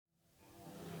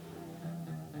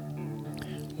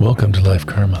Welcome to Life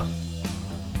Karma.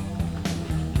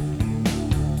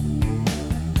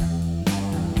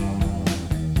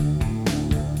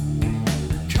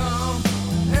 Come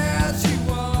as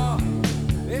you are,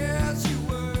 as you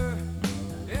were,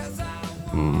 as I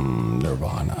was.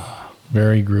 Nirvana.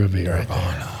 Very groovy right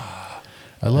there.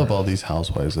 I love all these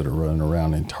housewives that are running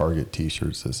around in Target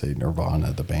t-shirts that say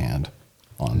Nirvana, the band,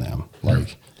 on them.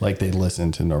 Like they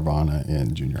listened to Nirvana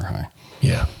in junior high.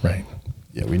 Yeah, right.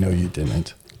 Yeah, we know you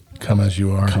didn't. Come as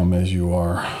you are. Come As You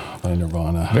Are by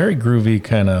Nirvana. Very groovy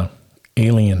kind of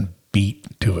alien beat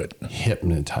to it.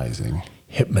 Hypnotizing.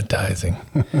 Hypnotizing.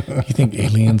 You think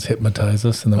aliens hypnotize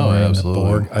us and then we're on the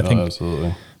Borg? I think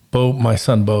absolutely. Bo, my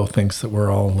son Bo, thinks that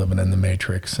we're all living in the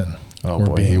Matrix and Oh we're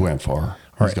boy, he went far.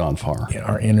 He's gone far. Yeah,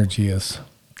 our energy is,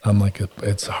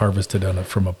 it's harvested on it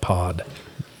from a pod.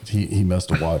 He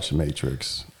must have watched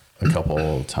Matrix a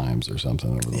couple times or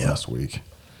something over the last week.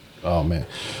 Oh man,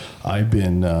 I've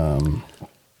been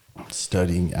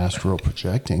studying astral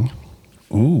projecting.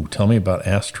 Ooh, tell me about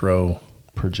astro.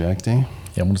 Projecting?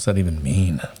 Yeah, what does that even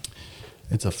mean?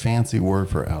 It's a fancy word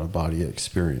for out of body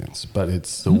experience, but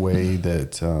it's the way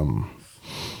that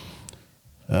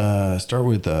start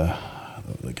with the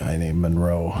guy named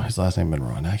Monroe. His last name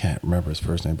Monroe, and I can't remember his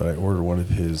first name, but I ordered one of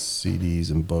his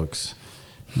CDs and books.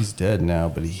 He's dead now,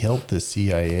 but he helped the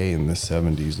CIA in the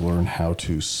 70s learn how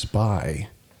to spy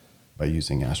by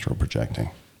using astral projecting.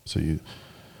 So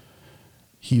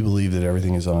he believed that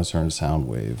everything is on a certain sound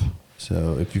wave.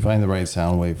 So if you find the right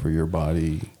sound wave for your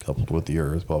body coupled with the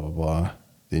earth, blah, blah, blah,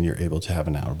 then you're able to have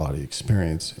an out-of-body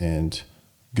experience and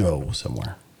go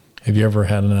somewhere. Have you ever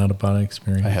had an out-of-body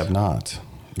experience? I have not,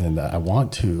 and I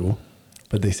want to,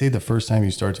 but they say the first time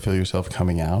you start to feel yourself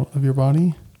coming out of your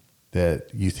body that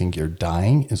you think you're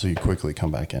dying, and so you quickly come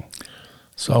back in.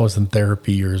 So I was in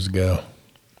therapy years ago,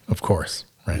 of course,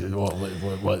 right?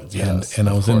 Yes, and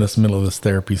I was in this middle of this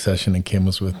therapy session, and Kim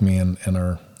was with me, and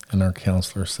our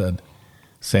counselor said,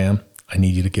 "Sam, I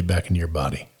need you to get back into your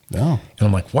body." No. And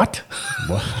I'm like, "What?"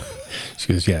 What?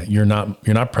 She goes, "Yeah, you're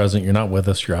not present. You're not with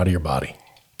us. You're out of your body.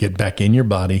 Get back in your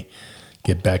body.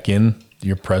 Get back in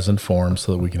your present form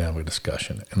so that we can have a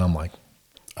discussion." And I'm like,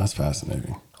 That's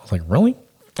fascinating. I was like, "Really?"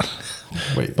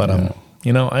 Wait, But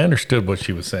yeah. I understood what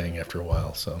she was saying after a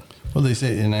while. So Well, they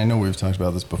say, and I know we've talked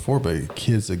about this before, but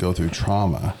kids that go through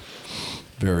trauma,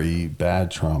 very bad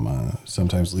trauma,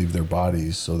 sometimes leave their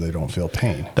bodies so they don't feel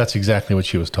pain. that's exactly what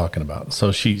she was talking about.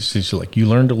 So she's like, you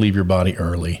learn to leave your body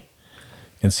early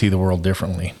and see the world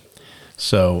differently.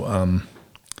 So,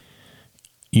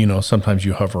 sometimes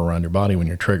you hover around your body when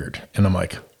you're triggered. And I'm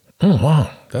like, oh, wow,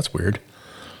 that's weird.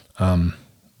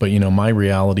 But my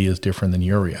reality is different than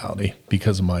your reality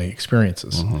because of my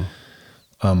experiences.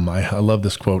 Mm-hmm. I love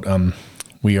this quote.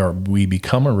 We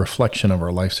become a reflection of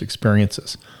our life's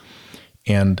experiences,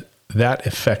 and that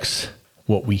affects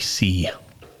what we see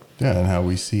Yeah, and how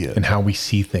we see it. and how we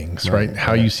see things, right?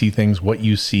 How right. you see things, what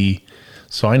you see.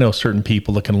 So I know certain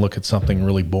people that can look at something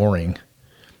really boring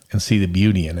and see the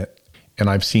beauty in it. And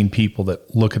I've seen people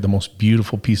that look at the most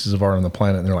beautiful pieces of art on the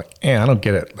planet and they're like, I don't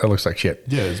get it. That looks like shit.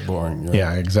 Yeah, it's boring. Right?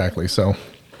 Yeah, exactly. So,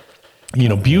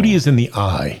 beauty is in the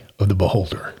eye of the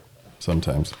beholder.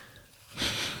 Sometimes.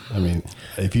 I mean,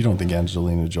 if you don't think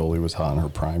Angelina Jolie was hot in her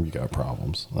prime, you got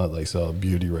problems. So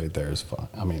beauty right there is fine.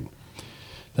 I mean,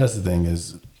 that's the thing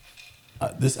is,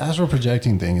 this astral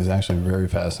projecting thing is actually very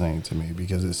fascinating to me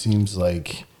because it seems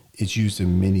like it's used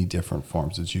in many different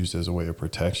forms. It's used as a way of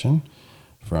protection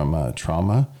from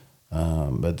trauma,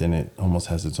 but then it almost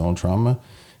has its own trauma.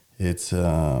 It's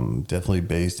definitely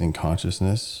based in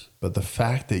consciousness, but the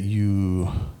fact that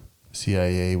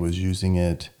CIA was using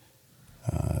it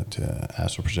to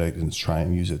astral project and try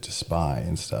and use it to spy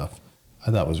and stuff,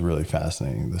 I thought was really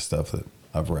fascinating, the stuff that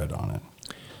I've read on it.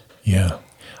 Yeah.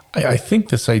 I think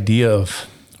this idea of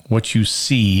what you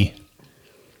see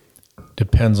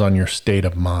depends on your state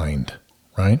of mind,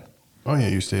 right? Oh yeah,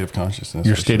 your state of consciousness.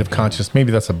 Your state of consciousness.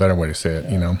 Maybe that's a better way to say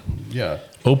it, Yeah.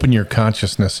 Open your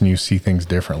consciousness and you see things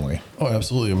differently. Oh,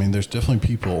 absolutely. I mean, there's definitely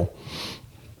people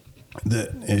that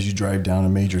as you drive down a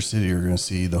major city are going to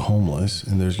see the homeless,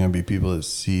 and there's going to be people that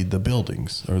see the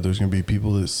buildings, or there's going to be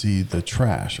people that see the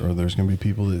trash, or there's going to be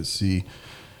people that see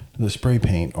the spray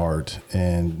paint art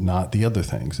and not the other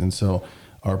things. And so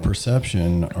our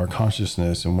perception, our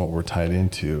consciousness, and what we're tied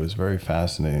into is very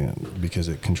fascinating because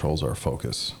it controls our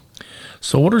focus.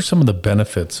 So what are some of the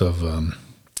benefits of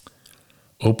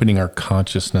opening our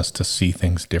consciousness to see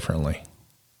things differently?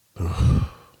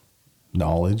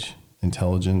 Knowledge,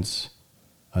 intelligence,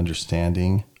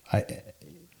 understanding.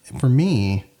 For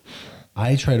me,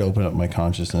 I try to open up my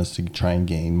consciousness to try and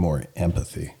gain more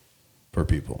empathy for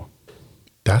people.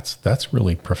 That's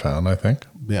really profound, I think.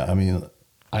 Yeah, I mean,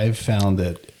 I've found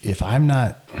that if I'm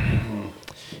not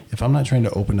trying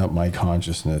to open up my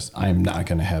consciousness, I'm not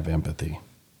going to have empathy.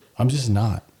 I'm just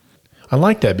not. I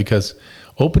like that because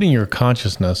opening your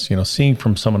consciousness, seeing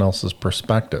from someone else's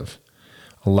perspective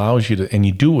allows you to, and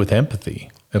you do it with empathy,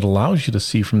 it allows you to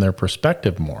see from their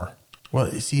perspective more. Well,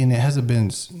 see, and it hasn't been,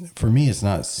 for me, it's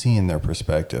not seeing their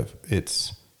perspective.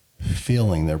 It's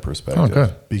feeling their perspective. Oh,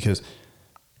 good. Because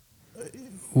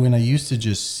when I used to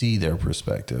just see their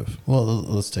perspective, well,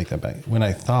 let's take that back. When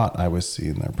I thought I was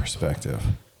seeing their perspective,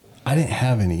 I didn't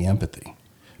have any empathy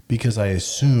because I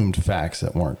assumed facts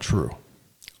that weren't true.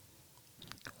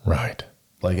 Right.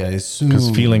 Like I assume, Because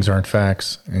feelings aren't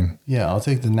facts. And yeah, I'll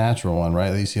take the natural one,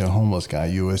 right? You see a homeless guy,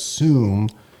 you assume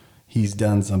he's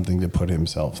done something to put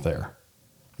himself there.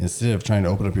 Instead of trying to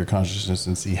open up your consciousness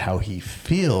and see how he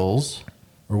feels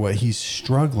or what he's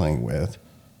struggling with,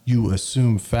 you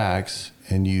assume facts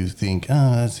and you think,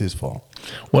 oh, that's his fault.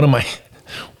 one of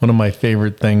my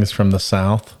favorite things from the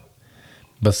South,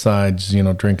 besides,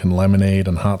 drinking lemonade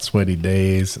on hot, sweaty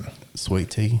days, and Sweet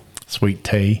tea. sweet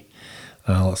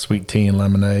tea and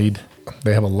lemonade,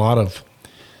 they have a lot of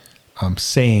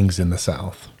sayings in the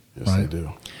South. Yes, right? they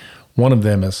do. One of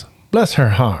them is "bless her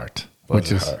heart," Bless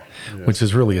her which is heart, yes. which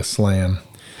is really a slam.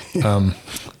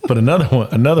 But another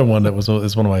one that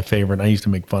is one of my favorite. And I used to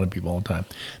make fun of people all the time.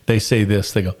 They say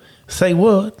this. They go, "Say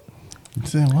what?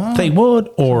 Say what? Say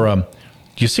what?" Or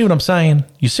 "You see what I'm saying?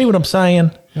 You see what I'm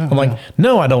saying?" Yeah, I'm like, yeah.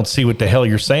 "No, I don't see what the hell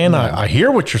you're saying. I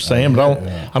hear what you're saying, but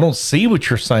I don't see what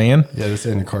you're saying." Yeah, this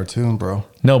ain't a cartoon, bro.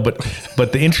 No, but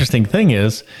the interesting thing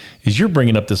is you're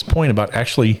bringing up this point about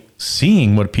actually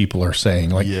seeing what people are saying,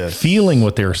 like Yes. feeling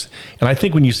what they're. And I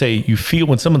think when you say you feel,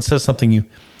 when someone says something,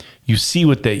 you see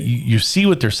what you see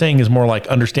what they're saying is more like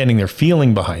understanding their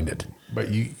feeling behind it. But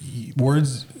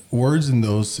words in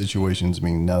those situations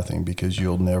mean nothing because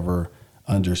you'll never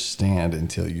understand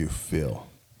until you feel.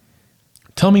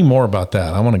 Tell me more about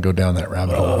that. I want to go down that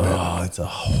rabbit hole a bit. Oh, it's a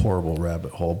horrible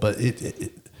rabbit hole. But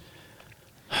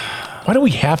Why do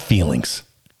we have feelings?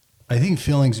 I think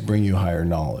feelings bring you higher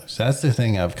knowledge. That's the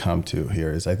thing I've come to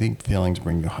here is I think feelings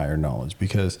bring you higher knowledge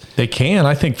because They can.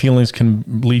 I think feelings can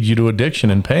lead you to addiction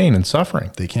and pain and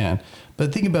suffering. they can.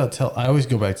 But think about I always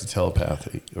go back to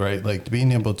telepathy, right? Like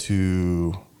being able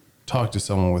to talk to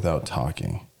someone without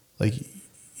talking. Like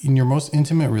in your most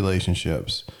intimate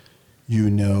relationships, you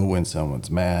know when someone's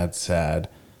mad, sad,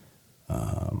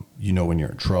 you know when you're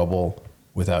in trouble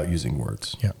without using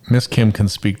words. Yeah. Miss Kim can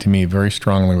speak to me very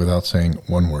strongly without saying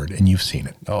one word, and you've seen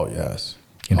it Oh, yes.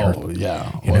 in her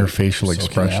yeah. in her facial so can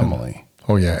expression. Emily.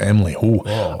 Oh yeah, Emily. Oh,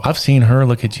 Oh. I've seen her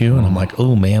look at you, and I'm like,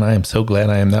 oh man, I am so glad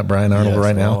I am not Brian Arnold Yes.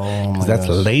 right now, Oh, because my that's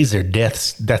gosh. laser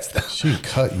death. That's the, She would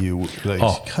cut you. Like,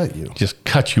 Oh. she cut you. just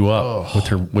cut you up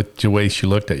with the way she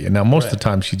looked at you. Now, most of the Right.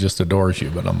 time, she just adores you,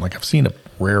 but I'm like, I've seen a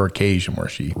rare occasion where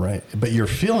she. Right. But you're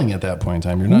feeling at that point in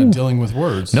time. You're not dealing with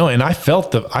words. No, and I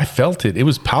felt it. It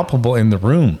was palpable in the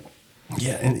room.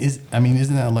 Yeah. And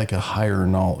isn't that like a higher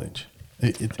knowledge?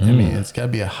 I mean, it's got to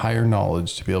be a higher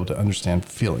knowledge to be able to understand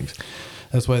feelings.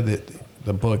 That's why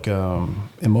the book,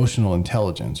 Emotional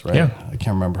Intelligence, right? Yeah. I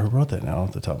can't remember who wrote that now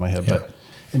off the top of my head, Yeah. but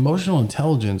emotional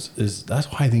intelligence that's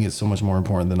why I think it's so much more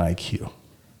important than IQ.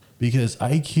 Because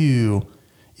IQ,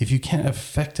 if you can't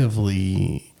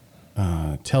effectively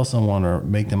tell someone or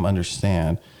make them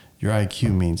understand, your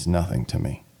IQ means nothing to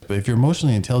me. But if you're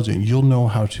emotionally intelligent, you'll know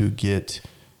how to get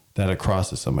that across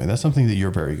to somebody. That's something that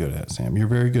you're very good at, Sam. You're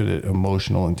very good at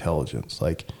emotional intelligence.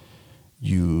 Like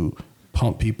you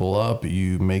pump people up,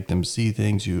 you make them see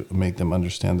things, you make them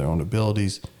understand their own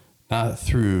abilities, not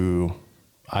through,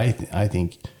 I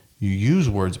think you use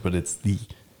words, but it's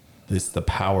the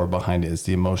power behind it. It's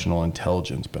the emotional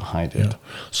intelligence behind it.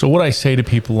 So what I say to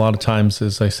people a lot of times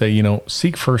is I say,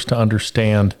 seek first to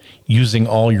understand using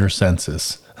all your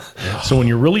senses. So when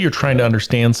you're trying to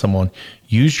understand someone,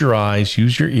 use your eyes,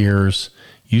 use your ears,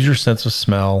 use your sense of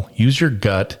smell, use your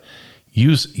gut,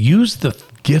 use the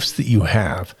gifts that you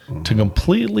have to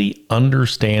completely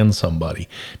understand somebody,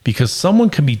 because someone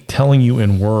can be telling you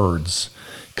in words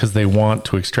because they want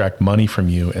to extract money from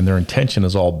you and their intention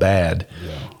is all bad.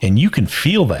 Yeah. And you can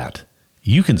feel that.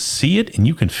 You can see it and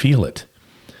you can feel it.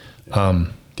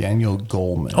 Daniel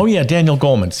Goleman. Oh yeah, Daniel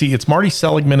Goleman. See, it's Marty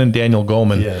Seligman and Daniel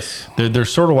Goleman. Yes. They're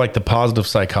sort of like the positive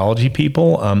psychology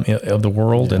people of the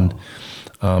world. And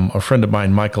a friend of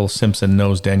mine, Michael Simpson,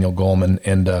 knows Daniel Goleman,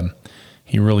 and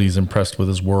he really is impressed with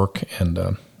his work and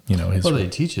his. Well, they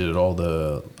teach it at all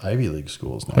the Ivy League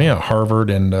schools now. Oh, yeah, Harvard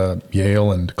and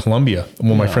Yale and Columbia.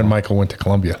 Well, my friend Michael went to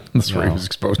Columbia. That's where he was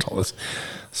exposed to all this.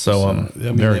 So,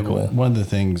 very cool. One of the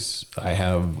things I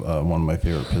have, one of my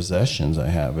favorite possessions I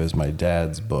have is my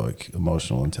dad's book,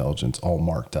 Emotional Intelligence, all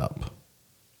marked up.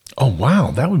 Oh,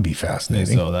 wow. That would be And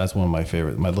fascinating. so that's one of my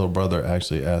favorite. My little brother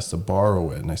actually asked to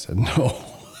borrow it, and I said no.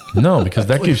 No, because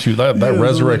that gives you that Yeah,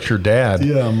 resurrects your dad.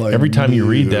 Yeah, I'm like, every time you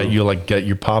read no. that, you like get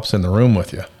your pops in the room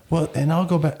with you. Well, and I'll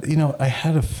go back. You know, I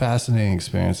had a fascinating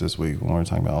experience this week when we were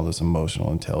talking about all this emotional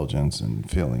intelligence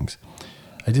and feelings.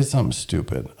 I did something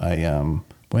stupid. I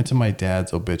went to my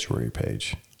dad's obituary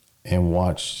page and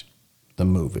watched the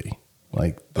movie,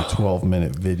 like the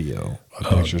 12-minute video of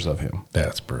pictures of him.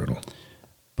 That's brutal.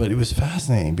 But it was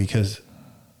fascinating because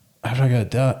after I got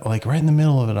done, like right in the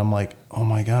middle of it, I'm like, oh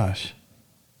my gosh,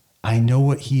 I know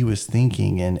what he was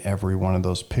thinking in every one of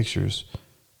those pictures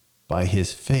by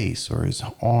his face or his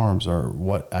arms or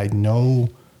what. I know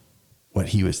what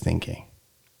he was thinking.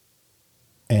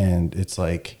 And it's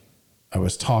like I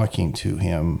was talking to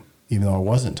him, even though I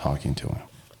wasn't talking to him,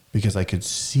 because I could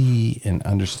see and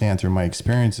understand through my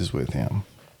experiences with him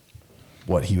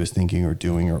what he was thinking or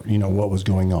doing, or, you know, what was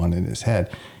going on in his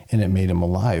head. And it made him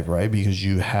alive, right? Because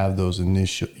you have those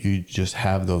you just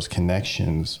have those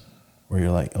connections where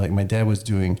you're like my dad was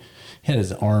doing, he had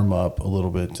his arm up a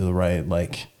little bit to the right,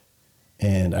 like,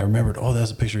 and I remembered, oh,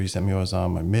 that's a picture he sent me when I was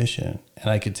on my mission. And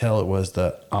I could tell it was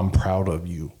the I'm proud of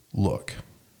you look,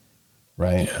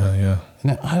 right? Yeah.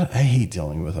 And I hate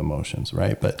dealing with emotions,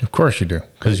 right? But Of course you do,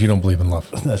 because you don't believe in love.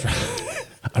 that's right.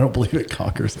 I don't believe it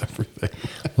conquers everything.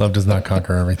 Love does not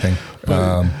conquer everything.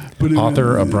 But it-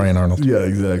 Author of Brian Arnold. Yeah,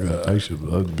 exactly.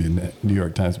 I'd be a New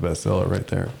York Times bestseller right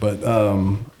there. But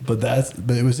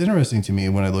it was interesting to me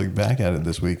when I looked back at it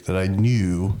this week that I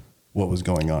knew what was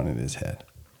going on in his head.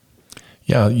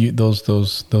 Yeah,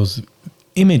 those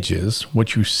images,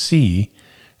 what you see,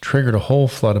 triggered a whole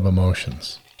flood of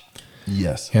emotions.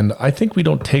 Yes. And I think we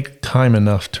don't take time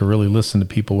enough to really listen to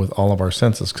people with all of our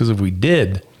senses. Because if we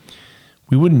did,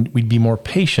 we'd be more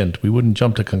patient. We wouldn't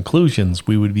jump to conclusions.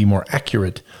 We would be more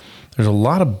accurate. There's a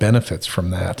lot of benefits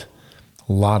from that.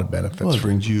 A lot of benefits. Well, it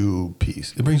brings you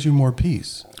peace. It brings you more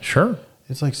peace. Sure.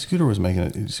 It's like Scooter's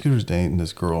dating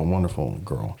this girl, a wonderful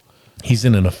girl. He's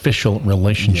in an official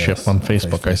relationship Yes, on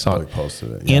Facebook. I saw Facebook it.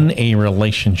 posted it, yeah. In a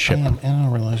relationship. I am in a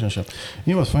relationship.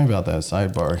 You know what's funny about that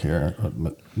sidebar here?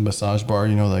 Massage bar,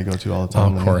 you know, that I go to all the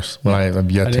time. Of course. Well, I have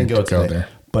yet I to didn't go go today, there.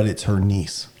 but it's her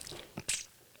niece.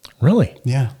 Really?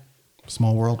 Yeah.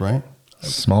 Small world, right?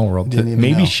 Small world. Didn't even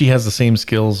Maybe know. she has the same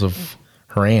skills of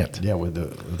her aunt. Yeah, with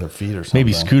their feet or something.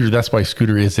 Maybe Scooter, that's why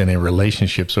Scooter is in a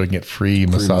relationship, so he can get free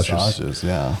Free massages. massages,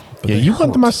 yeah. But Yeah, they you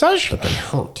want the hurt. massage? But they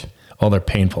hurt. Oh, they're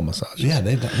painful massages. Yeah,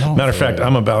 they don't. No, Matter of fact,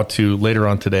 I'm about to, later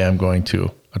on today, I'm going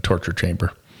to a torture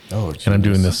chamber. Oh, And I'm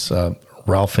doing geez. this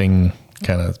Ralphing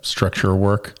kind of structure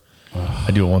work.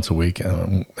 I do it once a week,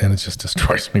 and it just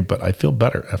destroys me, but I feel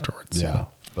better afterwards. Yeah.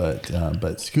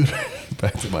 But Scooter,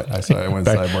 back to my, I went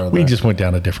sidebar We there. just went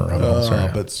down a different road.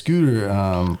 Sorry. But Scooter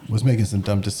was making some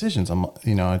dumb decisions.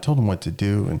 I told him what to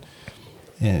do,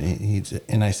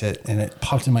 and I said, and it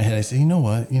popped in my head. I said, you know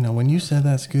what? When you said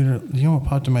that, Scooter, you know what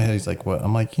popped in my head? He's like, what?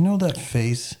 I'm like, that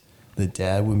face that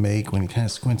Dad would make when he kind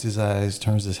of squints his eyes,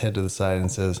 turns his head to the side, and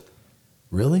says,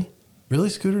 "Really, really,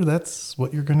 Scooter? That's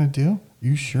what you're gonna do?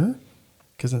 You sure?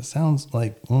 Because it sounds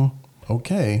like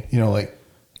okay.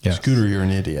 Yes. Scooter, you're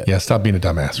an idiot. Yeah, stop being a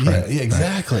dumbass, right? Yeah,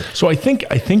 exactly. So I think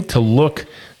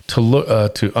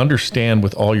to understand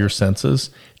with all your senses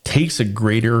takes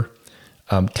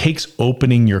takes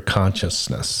opening your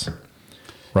consciousness,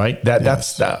 right?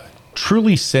 That's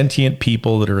truly sentient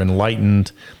people that are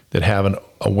enlightened, that have an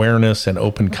awareness and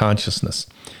open consciousness.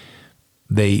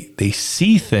 They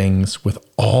see things with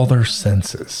all their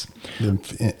senses.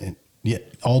 Yeah,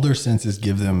 all their senses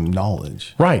give them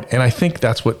knowledge. Right. And I think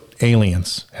that's what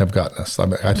aliens have gotten us.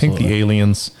 I think the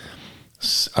aliens,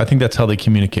 I think that's how they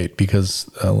communicate, because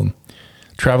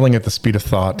traveling at the speed of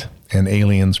thought, and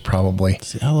aliens probably,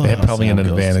 they have probably an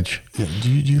advantage. Yeah. Do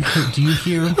you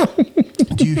hear?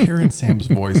 Do you hear in Sam's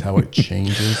voice how it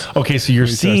changes? Okay, so you're When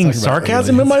he starts seeing talking about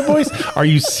sarcasm in my voice? Are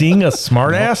you seeing a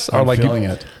smart ass? I'm Or like feeling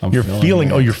it. I'm you're feeling feeling.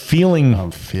 it. Oh, you're feeling.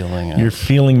 I'm feeling it. You're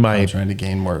feeling my. I'm trying to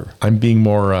gain more I'm being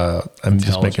more. I'm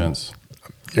just making. intelligence.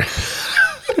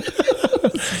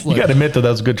 You got to admit that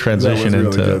was a good transition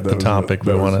into the topic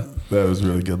we want to. That was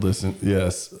really good. Listen,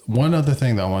 yes. One other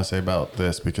thing that I want to say about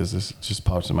this, because this just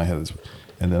pops in my head,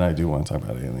 and then I do want to talk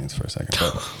about aliens for a second.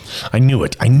 But I knew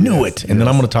it. I knew Yes, it. And then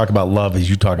I'm yes. going to talk about love as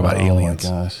you talk about aliens.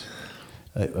 Oh my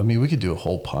gosh. I mean, we could do a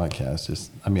whole podcast.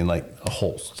 Like a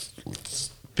whole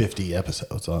 50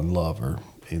 episodes on love or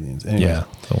aliens. Anyways, Yeah.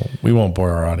 So we won't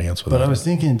bore our audience with But that. I was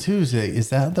thinking Tuesday, is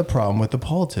that the problem with the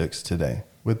politics today?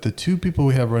 With the two people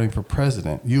we have running for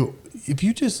president, if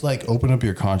you just like open up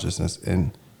your consciousness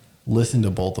and listen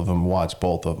to both of them, watch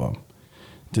both of them,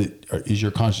 is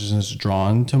your consciousness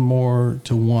drawn to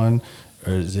one,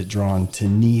 or is it drawn to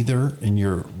neither?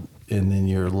 And then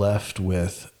you're left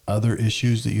with other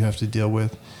issues that you have to deal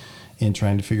with in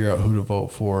trying to figure out who to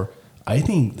vote for. I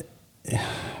think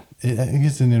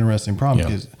it's an interesting problem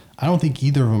because I don't think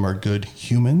either of them are good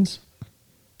humans,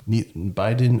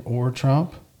 Biden or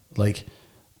Trump, like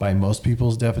by most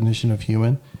people's definition of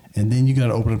human. And then you got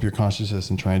to open up your consciousness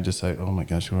and try and decide, oh my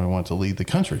gosh, who do I want to lead the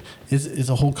country? It's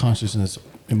a whole consciousness,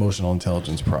 emotional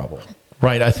intelligence problem.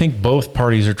 Right. I think both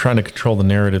parties are trying to control the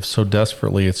narrative so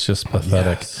desperately, it's just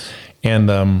pathetic. Yes.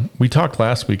 And we talked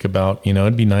last week about,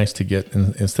 it'd be nice to get,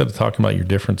 instead of talking about your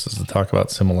differences, to talk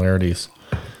about similarities.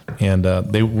 And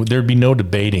there'd be no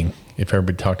debating if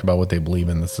everybody talked about what they believe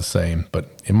in that's the same. But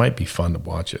it might be fun to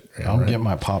watch it. I'll get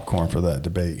my popcorn for that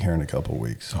debate here in a couple of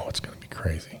weeks. Oh, it's going to be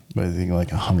crazy. But I think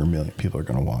like 100 million people are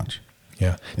going to watch.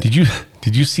 Yeah. Did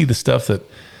you see the stuff that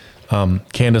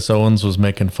Candace Owens was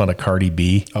making fun of Cardi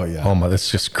B? Oh, yeah. Oh, my, that's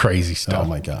just crazy stuff. Oh,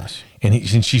 my gosh.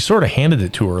 And she sort of handed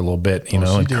it to her a little bit,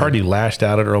 and did. Cardi lashed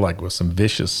out at her like with some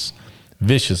vicious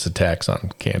attacks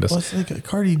on Candace. Well, it's like,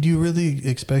 Cardi, do you really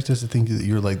expect us to think that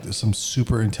you're like some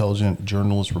super intelligent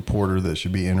journalist reporter that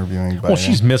should be interviewing? Well,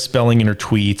 she's misspelling in her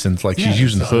tweets, and it's like she's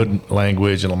using exactly. hood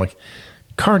language, and I'm like,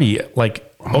 Cardi,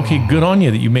 like, okay, good on you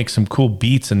that you make some cool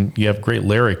beats and you have great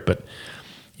lyric, but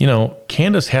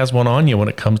Candace has one on you when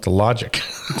it comes to logic.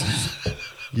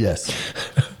 Yes.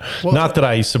 Well, Not that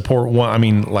I support one. I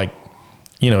mean, like,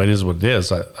 it is what it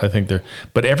is. I think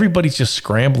but everybody's just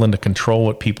scrambling to control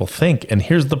what people think. And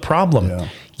here's the problem. Yeah.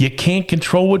 You can't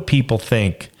control what people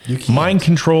think. You can't. Mind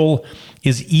control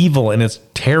is evil and it's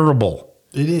terrible.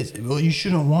 It is. Well, you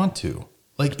shouldn't want to.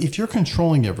 Like, if you're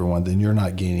controlling everyone, then you're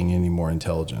not gaining any more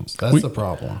intelligence. That's the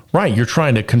problem. Right. You're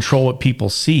trying to control what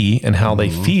people see and how they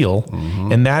feel.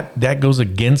 And that goes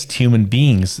against human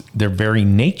beings, their very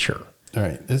nature. All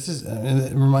right. And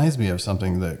it reminds me of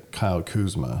something that Kyle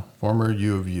Kuzma, former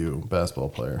U of U basketball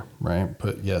player, right,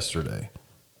 put yesterday.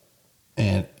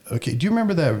 And okay, do you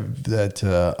remember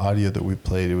that audio that we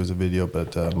played? It was a video,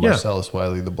 but Marcellus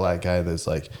Wiley, the black guy, that's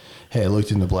like, "Hey, I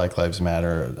looked into Black Lives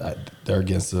Matter. They're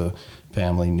against the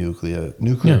family nuclear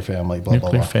family, blah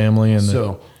blah blah." Family, and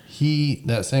so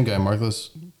that same guy,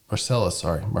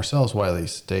 Marcellus Wiley,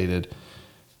 stated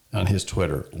on his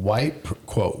Twitter, white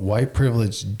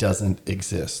privilege doesn't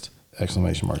exist, !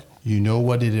 You know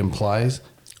what it implies?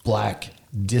 Black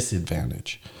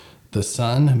disadvantage. The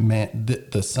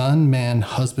son, man,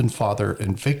 husband, father,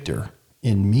 and victor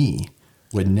in me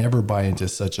would never buy into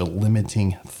such a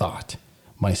limiting thought.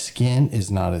 My skin is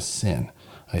not a sin.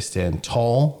 I stand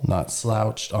tall, not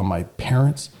slouched on my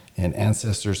parents' and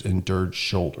ancestors' endured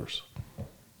shoulders.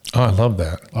 Oh, I love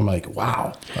that. I'm like,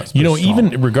 wow. That's pretty strong.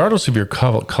 Even regardless of your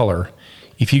color,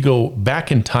 if you go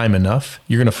back in time enough,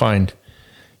 you're going to find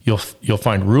you'll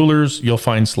find rulers, you'll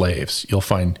find slaves, you'll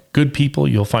find good people,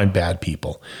 you'll find bad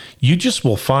people. You just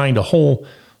will find a whole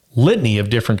litany of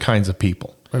different kinds of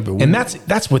people. Right, and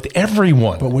that's with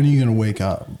everyone. But when are you going to wake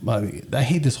up? I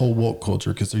hate this whole woke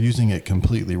culture because they're using it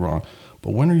completely wrong.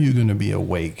 But when are you going to be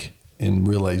awake and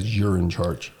realize you're in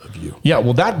charge of you? Yeah,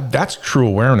 well, that's true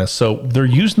awareness. So they're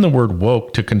using the word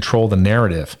woke to control the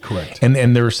narrative. Correct.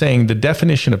 And they're saying the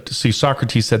definition of, see,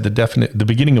 Socrates said the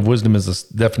beginning of wisdom is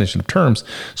the definition of terms.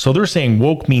 So they're saying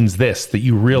woke means this, that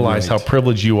you realize how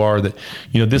privileged you are, that,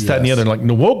 this, that, and the other. Like,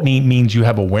 no, woke means you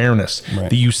have awareness,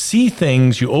 that you see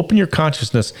things, you open your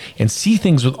consciousness and see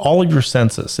things with all of your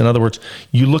senses. In other words,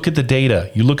 you look at the data,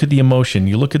 you look at the emotion,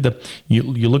 you look at you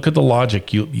look at the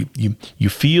logic,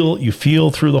 you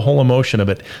feel through the whole emotion of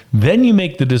it. Then you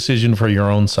make the decision for your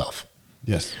own self.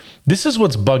 Yes. This is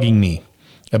what's bugging me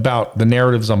about the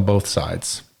narratives on both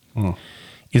sides,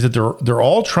 is that they're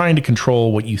all trying to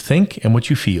control what you think and what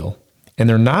you feel, and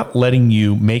they're not letting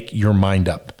you make your mind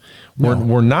up.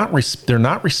 They're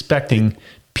not respecting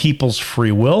people's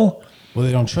free will. Well,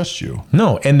 they don't trust you.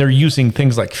 No, and they're using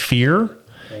things like fear,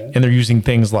 and they're using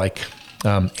things like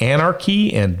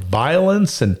anarchy and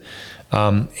violence, and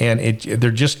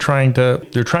they're just trying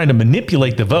to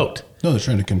manipulate the vote. No, they're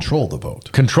trying to control the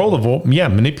vote. Control the vote. Yeah,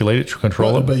 manipulate it to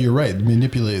control it. But you're right.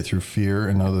 Manipulate it through fear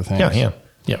and other things.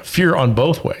 Yeah. Fear on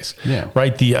both ways. Yeah.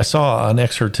 Right. I saw an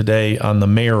excerpt today on the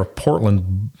mayor of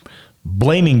Portland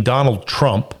blaming Donald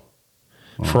Trump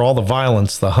for all the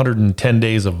violence, the 110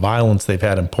 days of violence they've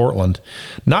had in Portland,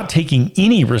 not taking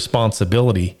any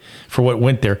responsibility for what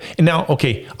went there. And now,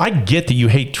 okay, I get that you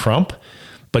hate Trump,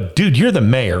 but dude, you're the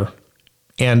mayor,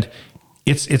 and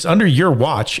it's under your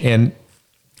watch, and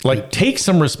Like, take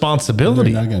some They're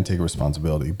responsibility. not going to take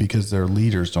responsibility because their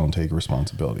leaders don't take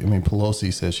responsibility. I mean,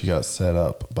 Pelosi says she got set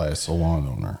up by a salon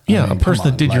owner. Yeah, I mean, a person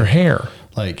come that did on, your like- hair.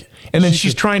 Like, And then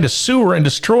she's trying to sue her and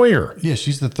destroy her. yeah,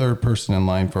 she's the third person in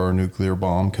line for our nuclear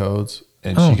bomb codes,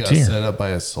 and Oh, she got dear. set up by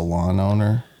a salon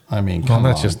owner. I mean, Well, come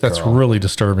that's on, just that's girl. really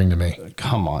disturbing to me.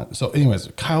 Come on. So, anyways,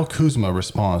 Kyle Kuzma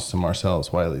responds to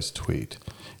Marcellus Wiley's tweet,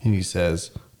 and he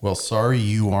says, "Well, sorry,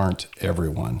 you aren't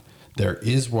everyone. There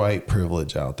is white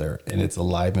privilege out there, and it's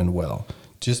alive and well.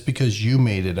 Just because you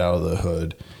made it out of the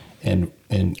hood, and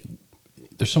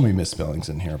there's so many misspellings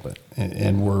in here, but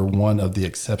and we're one of the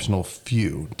exceptional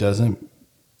few doesn't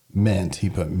meant he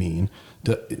put mean.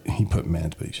 He put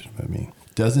meant, but he should have put mean.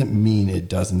 Doesn't mean it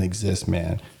doesn't exist,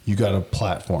 man. You got a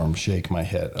platform. Shake my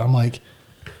head." I'm like.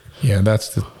 Yeah,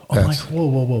 that's I'm like,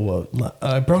 whoa.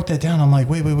 I broke that down. I'm like,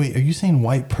 wait. Are you saying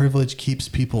white privilege keeps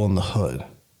people in the hood?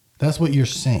 That's what you're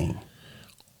saying.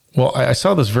 Well, I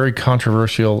saw this very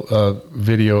controversial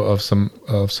video of some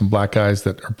black guys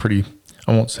that are pretty.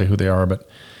 I won't say who they are, but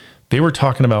they were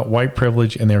talking about white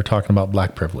privilege and they were talking about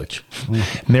black privilege, and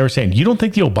they were saying, "You don't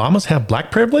think the Obamas have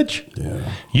black privilege?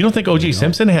 Yeah. You don't think O.J.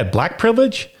 Simpson had black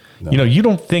privilege? No. You know, you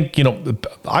don't think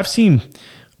I've seen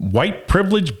white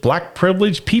privilege, black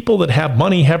privilege. People that have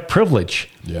money have privilege.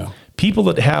 Yeah. People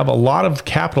that have a lot of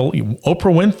capital,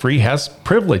 Oprah Winfrey has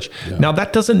privilege. Yeah. Now,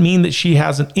 that doesn't mean that she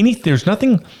hasn't any. There's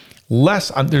nothing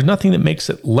less. There's nothing that makes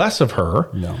it less of her.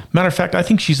 No. Matter of fact, I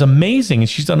think she's amazing and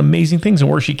she's done amazing things.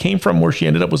 And where she came from, where she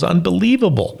ended up, was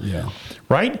unbelievable. Yeah.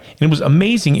 Right. And it was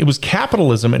amazing. It was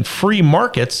capitalism and free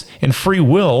markets and free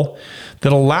will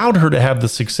that allowed her to have the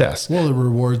success. Well, it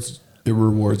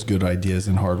rewards good ideas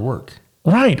and hard work.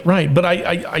 Right. But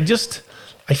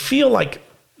I feel like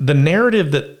the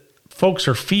narrative that folks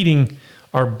are feeding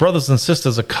our brothers and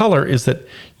sisters of color is that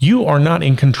you are not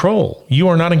in control. You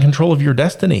are not in control of your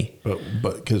destiny. But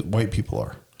because white people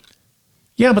are.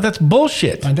 Yeah, but that's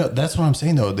bullshit. I know. That's what I'm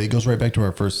saying, though. It goes right back to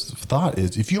our first thought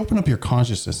is if you open up your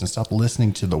consciousness and stop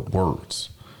listening to the words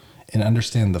and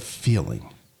understand the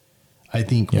feeling, I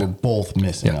think we're both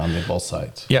missing on both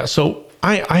sides. Yeah. So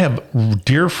I have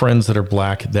dear friends that are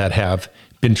black that have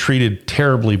been treated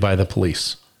terribly by the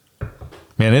police.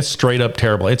 Man, it's straight up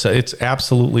terrible. It's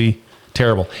absolutely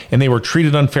terrible. And they were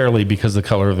treated unfairly because of the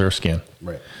color of their skin.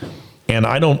 Right. And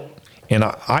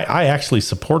I actually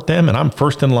support them, and I'm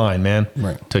first in line, man,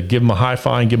 Right. to give them a high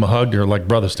five and give them a hug. They're like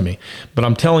brothers to me. But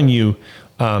I'm telling you,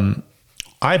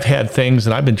 I've had things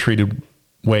and I've been treated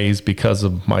ways because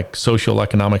of my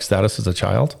socioeconomic status as a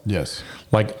child. Yes.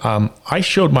 Like I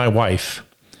showed my wife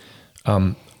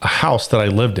a house that I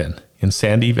lived in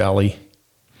Sandy Valley,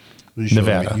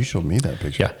 Nevada. You showed me that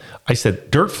picture. Yeah. I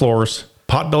said dirt floors,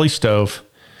 potbelly stove,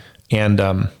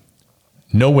 and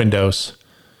no windows.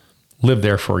 Lived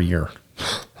there for a year.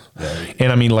 Right.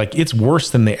 And I mean, like, it's worse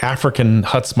than the African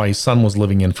huts my son was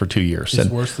living in for 2 years. It's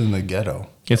And worse than the ghetto.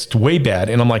 it's way bad.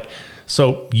 And I'm like,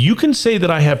 so you can say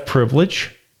that I have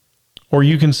privilege, or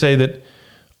you can say that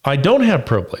I don't have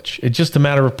privilege. It's just a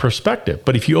matter of perspective.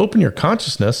 But if you open your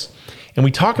consciousness and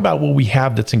we talk about what we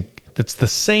have that's the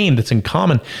same, that's in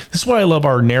common. This is why I love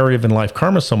our narrative in Life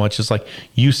Karma so much. It's like,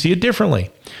 you see it differently.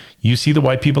 You see the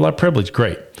white people have privilege.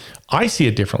 Great. I see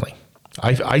it differently.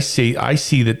 I see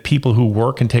that people who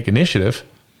work and take initiative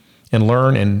and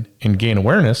learn and gain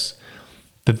awareness,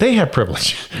 that they have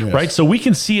privilege, Yes. right? So we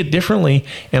can see it differently,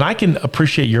 and I can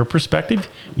appreciate your perspective.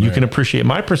 You Right. can appreciate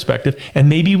my perspective, and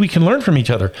maybe we can learn from each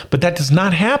other. But that does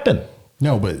not happen.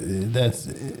 No, but that's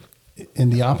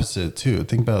in the opposite too.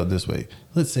 Think about it this way.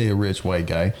 Let's say a rich white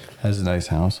guy has a nice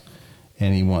house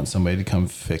and he wants somebody to come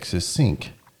fix his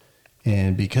sink.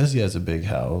 And because he has a big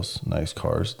house, nice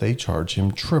cars, they charge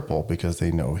him triple because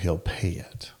they know he'll pay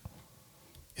it.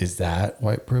 Is that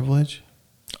white privilege?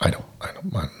 I don't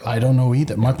know. I don't know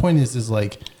either. My point is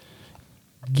like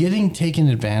getting taken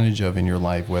advantage of in your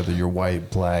life, whether you're white,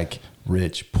 black,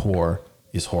 rich, poor,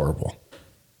 is horrible.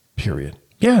 Period.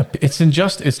 Yeah, it's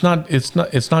unjust. It's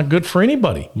not good for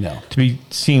anybody. No. To be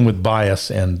seen with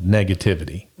bias and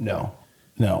negativity. No.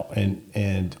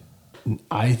 And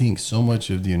I think so much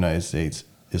of the United States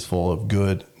is full of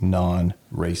good,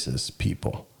 non-racist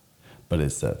people. But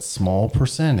it's that small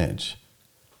percentage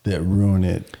that ruin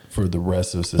it for the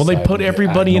rest of society. Well, they put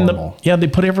everybody in they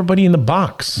put everybody in the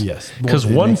box. Yes. Well, Because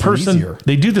it one makes it person, easier.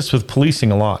 they do this with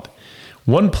policing a lot.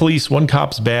 One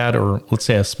cop's bad, or let's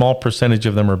say a small percentage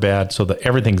of them are bad, so that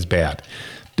everything's bad.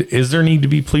 Is there need to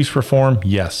be police reform?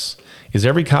 Yes. Is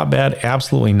every cop bad?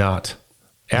 Absolutely not.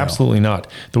 Absolutely not.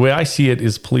 The way I see it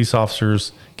is police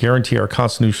officers guarantee our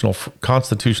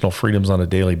constitutional freedoms on a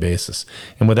daily basis.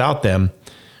 And without them,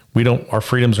 Our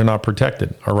freedoms are not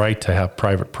protected. Our right to have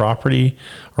private property,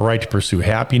 our right to pursue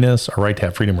happiness, our right to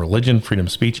have freedom of religion, freedom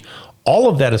of speech, all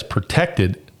of that is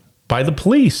protected by the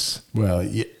police, Well,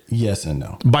 yes and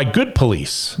no. by good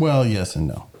police. Well, yes and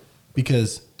no.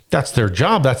 Because That's their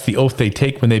job. That's the oath they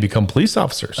take when they become police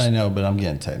officers. I know, but I'm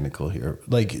getting technical here.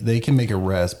 Like, they can make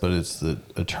arrests, but it's the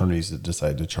attorneys that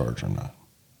decide to charge or not.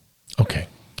 Okay.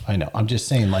 I know. I'm just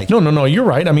saying, like, No, you're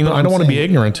right. I mean, But I I'm don't want to be saying-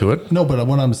 ignorant to it. no, but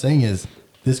what I'm saying is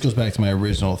this goes back to my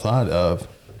original thought of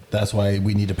that's why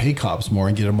we need to pay cops more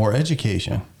and get them more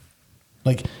education.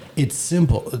 Like, it's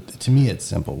simple. To me, it's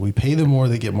simple. We pay them more,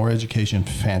 they get more education.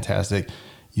 Fantastic.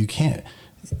 You can't.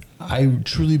 I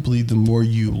truly believe the more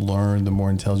you learn, the more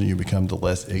intelligent you become, the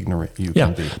less ignorant you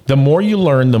Yeah. can be. The more you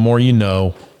learn, the more you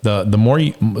know. The more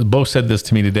you, Bo said this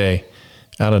to me today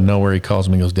out of nowhere. He calls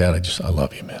me and goes, Dad, I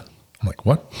love you, man. I'm like,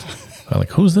 what? I'm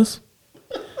like, who's this?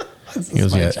 He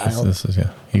goes, yeah, this is,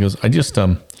 yeah. He goes, he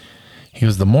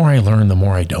goes, the more I learn, the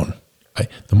more I don't.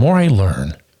 The more I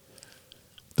learn,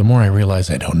 the more I realize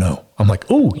I don't know. I'm like,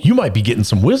 oh, you might be getting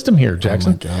some wisdom here,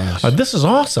 Jackson. gosh. This is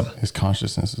awesome. His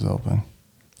consciousness is open.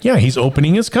 Yeah, he's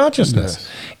opening his consciousness. Yes.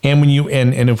 And when you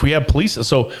and if we have police,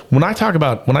 so when I talk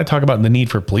about the need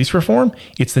for police reform,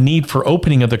 it's the need for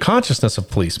opening of the consciousness of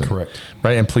policemen. Correct.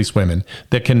 Right? And police women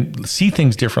that can see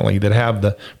things differently, that have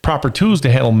the proper tools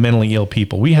to handle mentally ill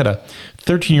people. We had a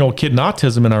 13-year-old kid in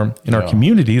autism in our Yeah.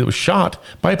 community that was shot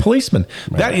by a policeman.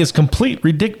 That is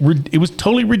it was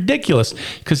totally ridiculous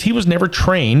because he was never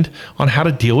trained on how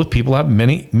to deal with people who have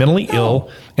mentally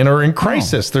ill and are in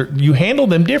crisis. You handle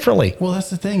them differently. Well, that's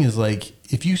the thing is like,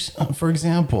 if you, for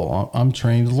example, I'm a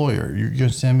trained lawyer. You're going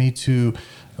to send me to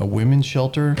a women's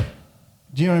shelter.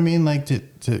 Do you know what I mean? Like to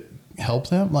help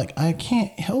them? Like, I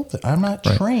can't help them. I'm not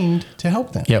trained to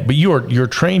help them. Yeah, but you're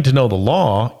trained to know the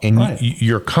law, and Right.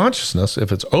 your consciousness,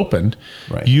 if it's opened,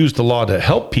 Right. you use the law to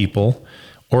help people,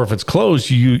 or if it's closed,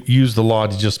 you use the law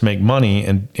to just make money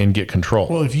and get control.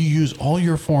 Well, if you use all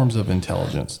your forms of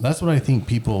intelligence, that's what I think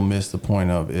people miss the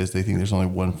point of, is they think there's only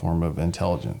one form of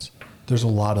intelligence. There's a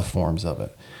lot of forms of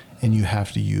it, and you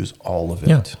have to use all of it.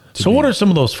 yeah. to So be- what are some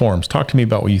of those forms? Talk to me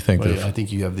about what you think. Well, of. I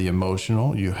think you have the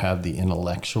emotional, you have the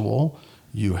intellectual,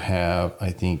 you have,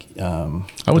 I think, I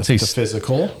would say the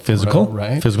physical,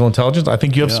 right? Physical intelligence. I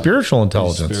think you have Yeah. spiritual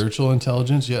intelligence. Spiritual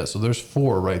intelligence, yeah. So there's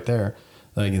 4 right there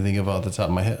that I can think of off the top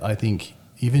of my head. I think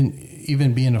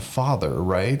even being a father,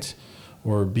 right,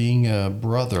 or being a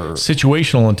brother,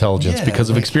 Situational intelligence Yeah, because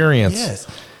of like, experience. Yes,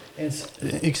 it's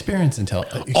experience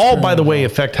intelligence. All, by the way,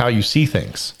 affect how you see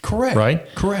things. Correct. Right?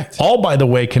 Correct. All, by the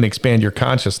way, can expand your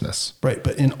consciousness. Right,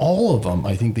 but in all of them,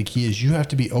 I think the key is you have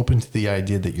to be open to the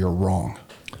idea that you're wrong.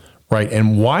 Right.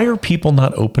 And why are people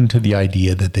not open to the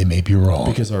idea that they may be wrong?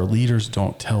 Because our leaders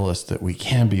don't tell us that we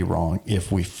can be wrong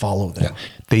if we follow them.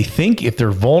 They think if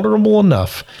they're vulnerable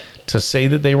enough to say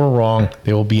that they were wrong,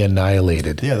 they will be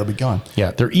annihilated. Yeah, they'll be gone.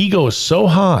 Yeah, their ego is so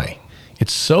high.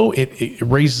 It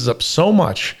raises up so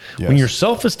much. When Yes. your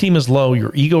self-esteem is low,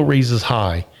 your ego raises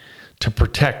high to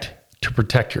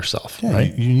protect yourself. Yeah,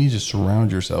 Right. you need to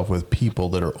surround yourself with people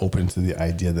that are open to the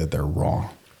idea that they're wrong.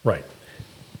 Right.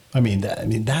 I mean that.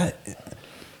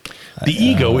 The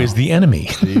ego is the enemy.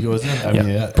 The ego is that. I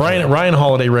mean, that, Ryan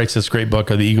Holiday writes this great book,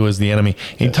 The Ego is the Enemy.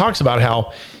 And he talks about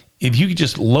how if you could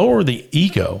just lower the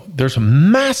ego, there's a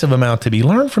massive amount to be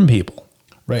learned from people.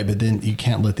 right, but then you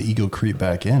can't let the ego creep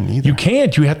back in either. You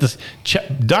can't. You have to check.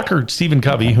 Dr. Stephen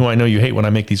Covey, who I know you hate when I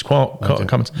make these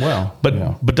comments. Well, but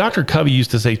yeah. but Dr. Covey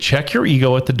used to say, check your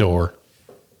ego at the door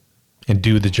and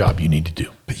do the job you need to do.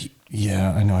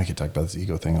 Yeah, I know I could talk about this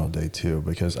ego thing all day too,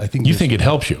 because I think You this- think it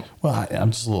helps you. Well,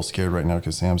 I'm just a little scared right now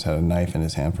because Sam's had a knife in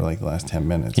his hand for like the last 10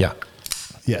 minutes. Yeah.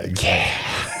 Yeah,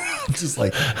 exactly. I'm just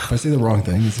like, if I say the wrong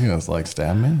thing, he's going to like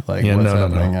stab me. Like, Yeah, what's no.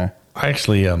 happening? I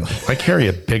actually, I carry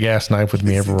a big ass knife with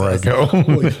me everywhere I go.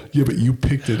 Well, yeah, but you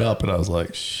picked it up and I was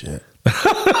like, shit.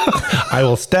 I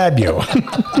will stab you.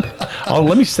 Oh,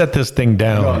 let me set this thing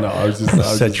down. No, I was just I'm I gonna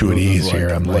was set just- you at I was just ease like, here.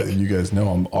 I'm like, letting you guys know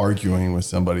I'm arguing with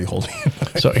somebody holding a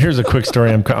knife. so here's a quick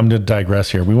story. I'm going to digress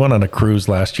here. We went on a cruise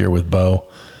last year with Bo,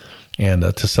 and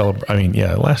to celebrate. I mean,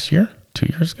 yeah, last year, 2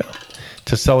 years ago,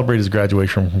 to celebrate his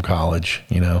graduation from college.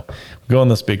 You know, we go on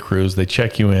this big cruise. They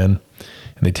check you in,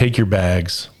 and they take your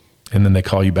bags, and then they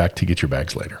call you back to get your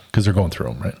bags later because they're going through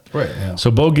them, right? Right, yeah. So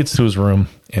Bo gets to his room,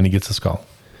 and he gets this call.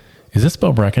 Is this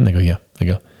Bo Bracken? They go, yeah. They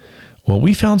go, well,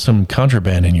 we found some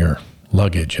contraband in your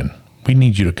luggage, and we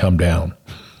need you to come down.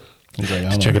 He's like, I To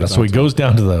don't check know it out. what So he that's goes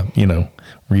down to the,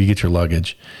 where you get your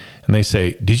luggage, and they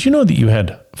say, did you know that you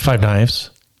had 5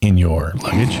 knives in your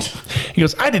luggage? He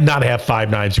goes, I did not have 5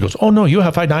 knives. He goes, oh no, you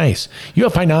have 5 knives. You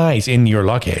have 5 knives in your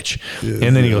luggage.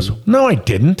 And then he goes, no, I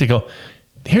didn't. They go,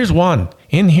 here's one,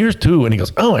 and here's two. And he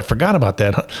goes, oh, I forgot about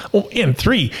that. Huh? Oh, and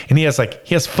three. And he has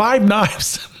 5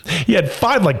 knives. He had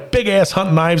 5 like big ass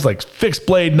hunting knives, like fixed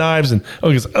blade knives. And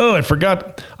he goes, oh, I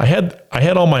forgot. I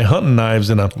had all my hunting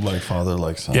knives in a, Like father,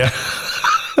 like son. yeah.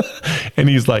 And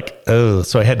he's like, oh,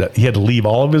 so he had to leave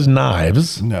all of his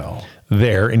knives No.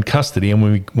 there in custody. And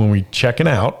when we checking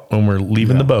out, when we're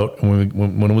leaving the boat, and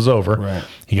when it was over, Right.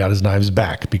 he got his knives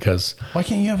back because Why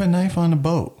can't you have a knife on a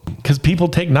boat? people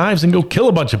take knives and go kill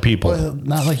a bunch of people. Well,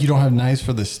 not like you don't have knives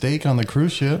for the steak on the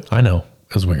cruise ship. I know,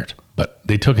 it was weird, but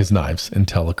they took his knives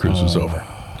until the cruise was over.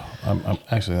 I'm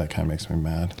actually, that kind of makes me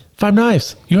mad. 5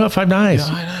 knives. You have 5 knives.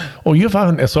 Yeah, I know. Oh, you have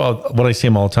 5. So what I see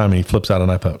him all the time, and he flips out a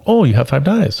knife. Oh, you have 5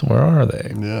 knives. Where are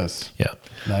they? Yes. Yeah,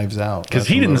 Knives out. because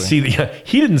he didn't see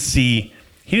he didn't see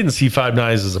 5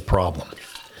 knives as a problem,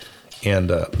 and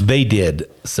they did.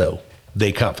 So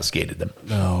they confiscated them.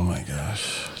 Oh my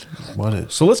gosh. What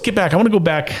is. So let's get back. I want to go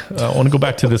back. I want to go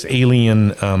back to this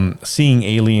alien, seeing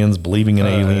aliens, believing in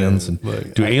aliens, and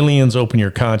look, do aliens open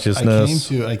your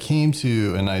consciousness? I came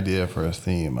to an idea for a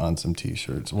theme on some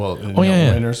t-shirts. Well,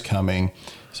 yeah. winter's coming,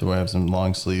 so we have some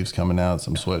long sleeves coming out,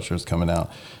 some sweatshirts coming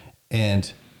out,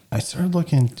 and I started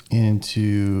looking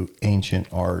into ancient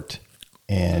art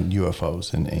and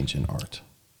UFOs in ancient art.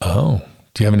 Oh,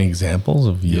 do you have any examples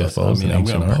of UFOs Yes, I mean, in I'm ancient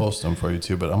going to art? post them for you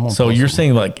too, but I'm going to So you're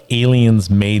saying like aliens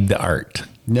made the art?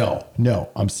 No,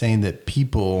 I'm saying that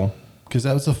people, because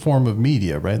that was a form of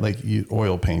media, right? Like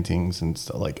oil paintings and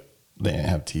stuff. Like they didn't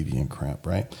have TV and crap,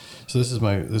 right? So this is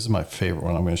my favorite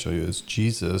one. I'm going to show you is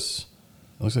Jesus.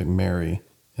 It looks like Mary.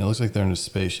 And it looks like they're in a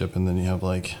spaceship, and then you have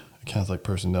like a Catholic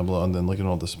person down below, and then look at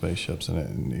all the spaceships in it,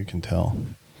 and you can tell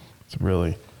it's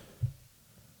really.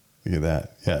 Look at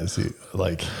that. Yeah, see,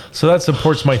 like So that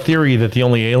supports my theory that the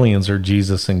only aliens are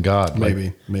Jesus and God. like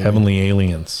Maybe. heavenly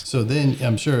aliens. so. Then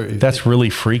I'm sure if That's really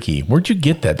freaky. Where'd you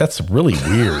get that? That's really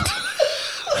weird.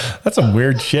 That's some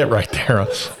weird shit right there.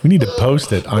 We need to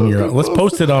post it on your. Let's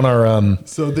post it on our.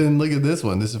 So then look at this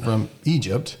one. This is from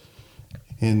Egypt.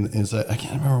 Inside, I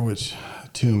can't remember which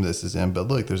tomb this is in, but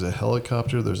look, there's a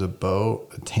helicopter, there's a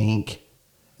boat, a tank,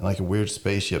 and like a weird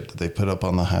spaceship that they put up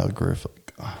on the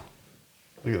hieroglyphic.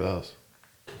 Look at those.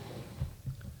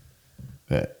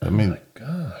 Yeah, I mean,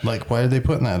 gosh, like, why are they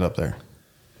putting that up there?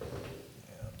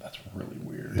 that's really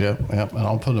weird. Yep. And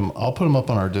I'll put them up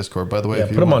on our Discord. By the way, Yeah, if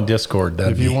put you them want, on Discord.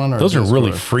 if you want our those are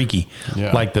really Discord. freaky.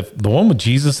 Yeah. Like the one with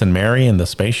Jesus and Mary and the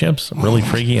spaceships, really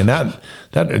freaky. And that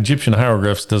Egyptian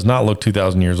hieroglyphs does not look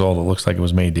 2,000 years old. It looks like it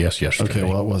was made yesterday. Okay,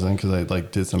 well, it wasn't because I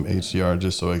like did some HDR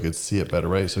just so I could see it better,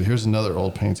 right? So here's another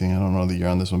old painting. I don't know the year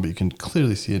on this one, but you can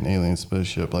clearly see an alien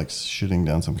spaceship like shooting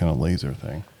down some kind of laser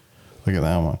thing. Look at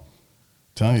that one.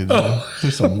 I'm telling you, dude,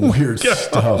 there's some weird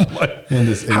stuff in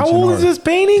this. How ancient old is art. this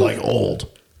painting? Like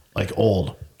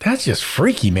old. That's just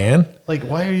freaky, man. Like,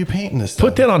 why are you painting this?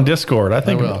 Put that on Discord. I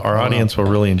think will. our I will. audience will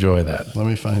really enjoy that. Let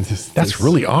me find this. That's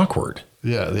really awkward.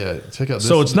 yeah. Check out. This.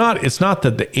 So it's not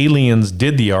that the aliens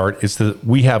did the art. It's that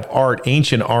we have art,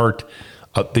 ancient art,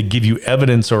 that give you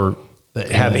evidence or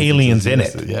that have aliens in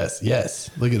it. existed. Yes.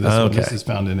 Look at this one. This Okay. is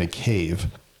found in a cave.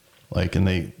 Like, and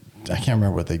I can't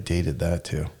remember what they dated that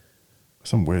to.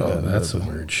 Some weird. That's some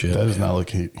weird shit. That does not look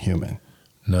human.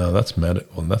 No, that's meta.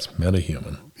 Well, that's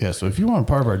metahuman. Yeah. So if you want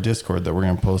part of our Discord, that we're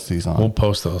going to post these on. We'll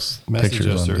post those Message pictures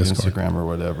us on or Discord. Instagram or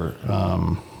whatever.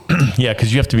 Yeah,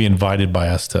 because you have to be invited by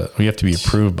us to. You have to be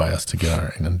approved by us to get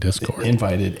our in Discord.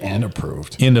 Invited and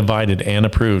approved. Invited and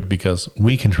approved because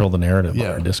we control the narrative on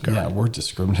our Discord. Yeah, we're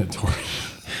discriminatory.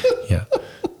 Yeah.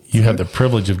 You have the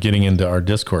privilege of getting into our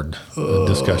Discord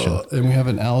discussion. And we have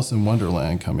an Alice in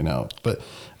Wonderland coming out. But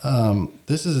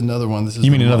this is another one. This is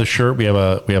You mean the another shirt? We have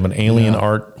an alien Yeah.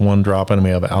 art one dropping, and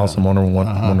we have an Alice in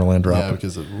Wonderland dropping. Yeah,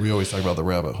 because we always talk about the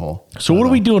rabbit hole. So what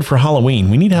are we doing for Halloween?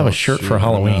 We need to have a shirt Shoot, for who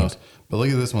Halloween. knows? But look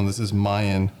at this one. This is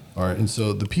Mayan art, and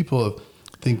so the people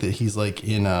think that he's like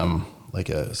in like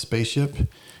a spaceship,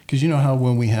 because you know how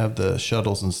when we have the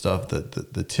shuttles and stuff,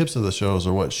 that the tips of the shuttles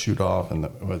are what shoot off and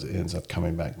what ends up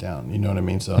coming back down. You know what I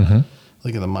mean? So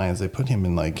look at the Mayans. They put him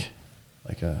in like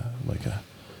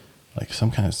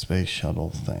some kind of space shuttle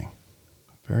thing.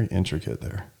 Very intricate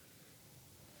there.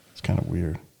 It's kind of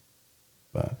weird,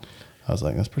 but I was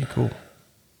like, that's pretty cool.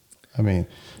 I mean,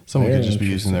 someone Very could just be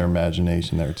using interesting. their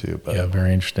imagination there too. But Yeah,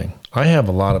 very interesting. I have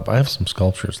some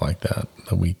sculptures like that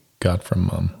we got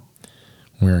from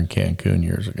we were in Cancun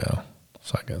years ago.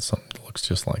 So I got something that looks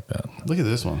just like that. look at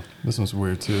this one. This one's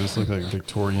weird too. This looks like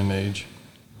Victorian age.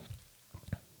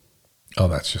 Oh,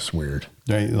 that's just weird.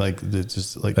 Right? Like it's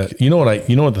just like You know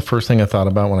what the first thing I thought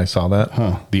about when I saw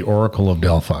that? The Oracle of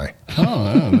Delphi.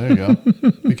 oh yeah, there you go.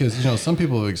 Because some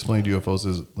people have explained UFOs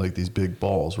as like these big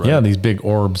balls, right? Yeah, these big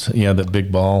orbs. Yeah, that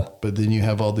big ball. But then you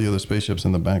have all the other spaceships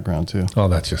in the background too. Oh,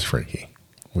 that's just freaky.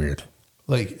 Weird.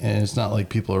 Like, and it's not like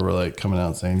people are like coming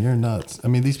out saying you're nuts. I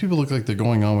mean, these people look like they're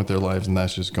going on with their lives, and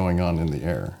that's just going on in the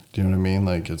air. Do you know what I mean?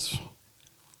 Like, it's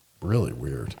really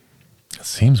weird. It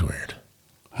seems weird.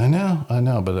 I know,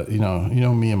 but you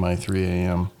know me and my 3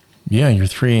 a.m. Yeah, your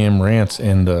 3 a.m. rants,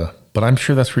 but I'm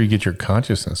sure that's where you get your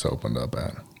consciousness opened up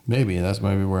at. Maybe that's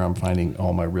maybe where I'm finding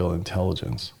all my real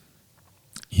intelligence.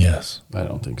 Yes. I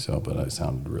don't think so, but it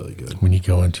sounded really good. When you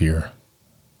go into your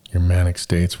manic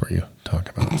states where you talk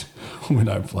about When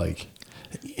I'm like,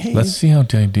 hey, let's see how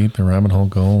deep the rabbit hole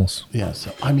goes. yeah.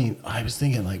 So I mean, I was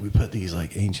thinking like we put these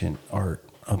like ancient art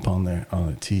up on there on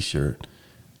a T-shirt.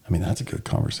 I mean, that's a good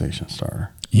conversation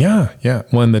starter. Yeah, yeah.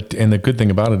 Well, and the good thing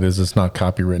about it is it's not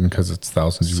copywritten because it's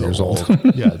thousands of years old.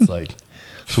 Yeah, it's like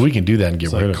So we can do that and get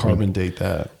it's rid like of carbon it. date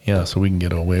that. Yeah, so we can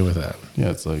get away with that. Yeah,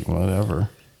 it's like whatever.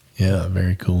 Yeah,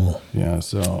 very cool. Yeah,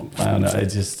 so I don't know.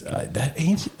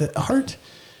 That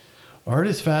art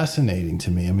is fascinating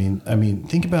to me. I mean,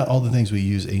 think about all the things we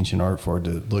use ancient art for to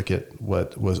look at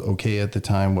what was okay at the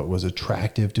time, what was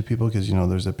attractive to people. Because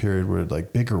there's a period where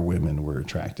like bigger women were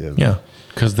attractive. Yeah,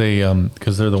 because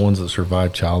they're the ones that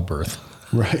survived childbirth.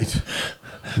 Right.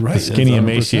 Right. The skinny, That's 100%.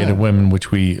 emaciated women,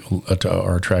 which we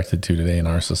are attracted to today in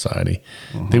our society,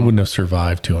 they wouldn't have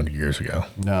survived 200 years ago.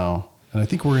 No. And I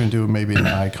think we're going to do maybe an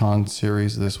icon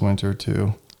series this winter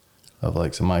too, of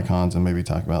like some icons, and maybe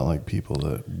talk about like people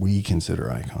that we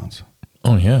consider icons.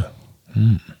 Oh yeah,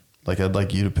 Like I'd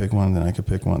like you to pick one, then I could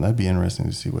pick one. That'd be interesting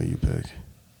to see what you pick.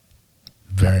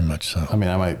 very much so. I mean,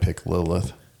 I might pick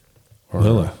Lilith.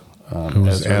 Lilith, who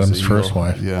was Ezra's Adam's eagle. first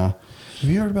wife. Yeah. Have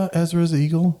you heard about Ezra's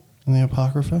eagle in the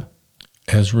Apocrypha?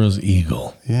 Ezra's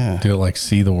eagle. Yeah. Did it like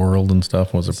see the world and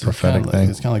stuff? Was it a prophetic thing?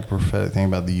 It's kind of like a prophetic thing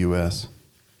about the U.S.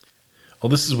 Oh,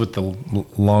 this is with the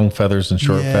long feathers and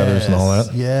short feathers and all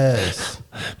that. Yes.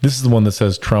 This is the one that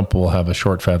says Trump will have a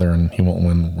short feather and he won't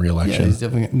win Yeah, re-election. he's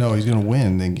definitely he's going to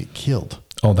win, then get killed,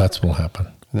 Oh, that's what'll happen.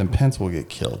 and then Pence will get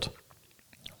killed.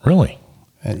 Really?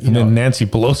 And, And then Nancy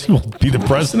Pelosi will be the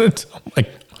president? I'm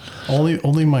like,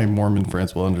 only my Mormon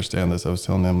friends will understand this. I was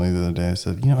telling Emily the other day. I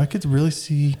said, I could really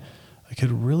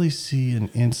see an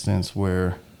instance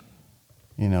where,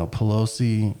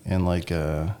 Pelosi and like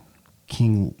a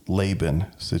King Laban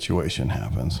situation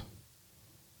happens.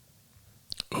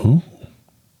 ooh.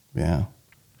 Yeah.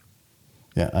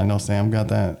 Yeah, I know Sam got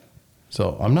that.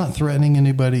 So I'm not threatening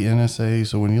anybody, NSA.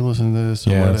 So when you listen to this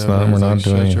or Yeah, whatever, it's not- we're not like,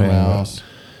 doing shut your anything, but- mouth.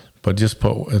 But just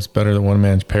it's better that one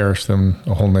man's perish than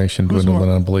a whole nation Who's dwindle more- in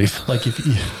unbelief. Like if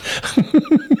you,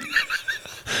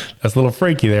 That's a little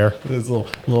freaky there. this little.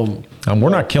 We're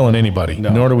not killing anybody, No,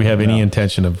 nor do we have any no.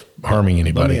 intention of harming Let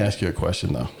anybody. me ask you a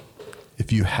question though.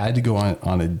 If you had to go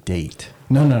on a date,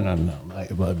 no.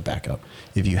 Back up.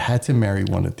 If you had to marry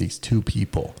one of these two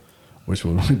people, which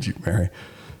one would you marry?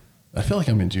 I feel like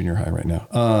I'm in junior high right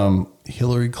now.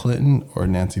 Hillary Clinton or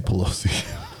Nancy Pelosi?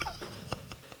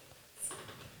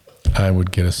 I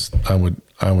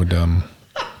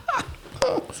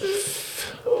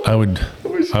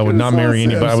would not marry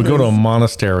anybody. I would go to a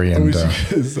monastery and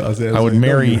I would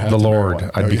marry the Lord.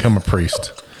 I'd become a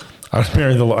priest. I would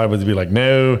marry the Lord. I would be like,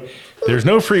 no, there's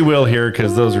no free will here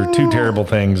because those are two terrible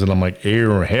things. And I'm like,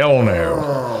 ew, hell no.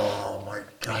 Oh my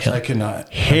gosh, I cannot.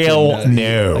 Hell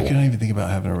no. I cannot even think about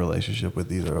having a relationship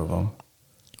with either of them.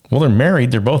 Well, they're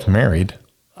married. They're both married.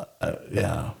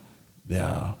 Yeah.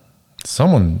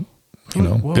 Someone,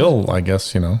 What Bill, I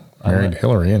guess, married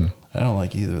Hillary. And I don't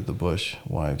like either of the Bush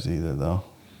wives either, though.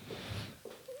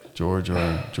 George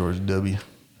or George W.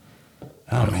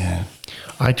 Oh man,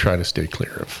 I try to stay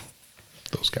clear of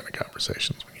those kind of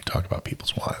conversations when you talk about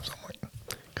people's wives. I'm like,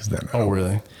 because then. oh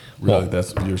really? Well-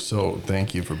 You're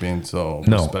thank you for being so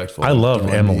No, respectful. I love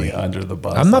throwing Emily. me under the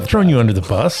bus. I'm not like throwing that. you under the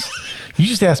bus. You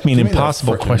just asked me an Give me that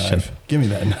impossible frickin' question. knife. Give me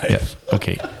that knife. Yeah.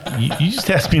 Okay. You just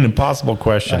asked me an impossible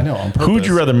question. I know, on Who would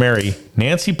you purpose. rather marry,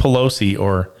 Nancy Pelosi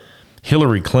or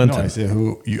Hillary No, Clinton? I said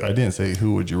who. I didn't say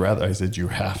who would you rather. I said you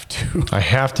have to. I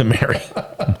have to marry.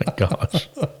 Oh my gosh.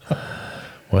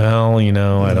 Well,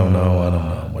 I don't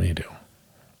know. What do you do?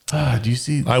 Do you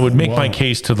see? I would make my Well,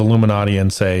 case to the Illuminati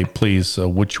and say, please,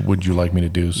 which would you like me to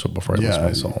do so before I lose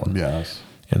my soul? And, Yes.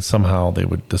 and somehow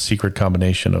the secret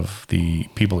combination of the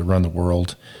people that run the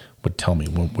world would tell me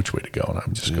which way to go, and I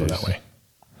would just go that Jeez. way.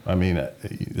 I mean,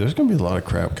 there's going to be a lot of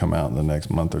crap come out in the next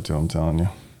month or two. I'm telling you.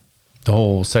 the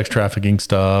whole sex trafficking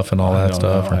stuff and all that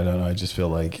stuff. I don't know. I just feel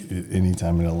like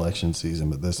anytime in election season,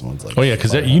 but this one's like, Oh yeah,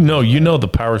 because you know the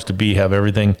powers to be have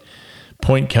everything,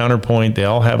 point counterpoint. They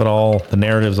all have it all. The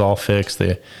narrative's all fixed.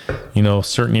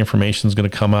 Certain information is going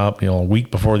to come up. A week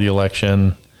before the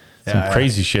election, some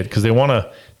crazy shit because they want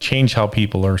to change how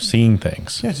people are seeing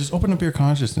things. Yeah, just open up your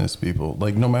consciousness, people.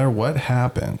 Like no matter what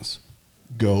happens,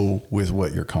 go with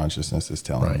what your consciousness is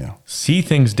telling you. See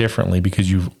things differently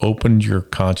because you've opened your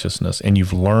consciousness and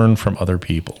you've learned from other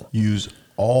people. Use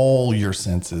all your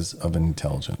senses of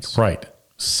intelligence. Right.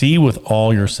 See with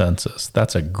all your senses.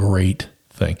 That's a great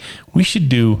thing. We should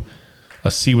do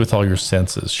a see with all your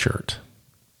senses shirt.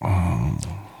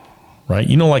 Right?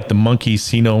 Like the monkeys,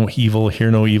 see no evil,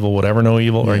 hear no evil, whatever no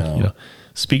evil, Yeah. or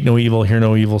speak no evil, hear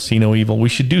no evil, see no evil. We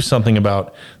should do something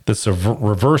about this.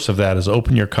 Reverse of that is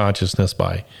open your consciousness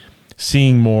by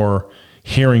seeing more,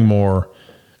 hearing more,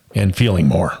 and feeling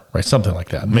more, right? Something like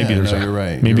that. Maybe there's you're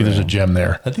right. Maybe You're there's a right. gem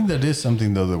there. I think that is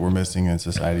something though that we're missing in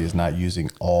society is not using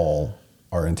all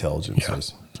our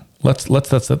intelligences.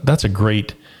 That's a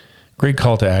great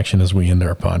call to action as we end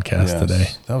our podcast Yes, today.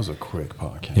 that was a quick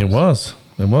podcast.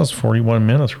 It was 41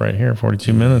 minutes right here,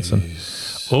 42 minutes. And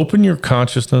open your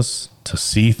consciousness to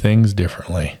see things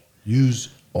differently. Use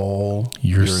all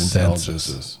Your intelligences.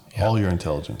 senses. All your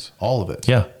intelligence. All of it.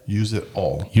 Yeah. Use it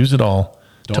all. Use it all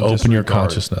to Don't open your disregard-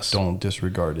 consciousness. Don't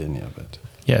disregard any of it.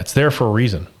 Yeah, it's there for a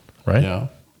reason, right? Yeah.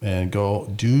 And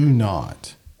do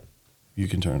not, you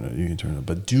can turn it,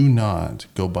 but do not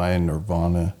go buy a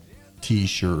Nirvana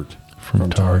t-shirt from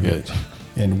Target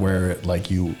and wear it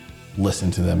like you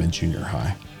listened to them in junior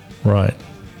high. Right.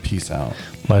 Peace out.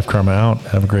 Life Karma out.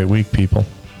 Have a great week, people.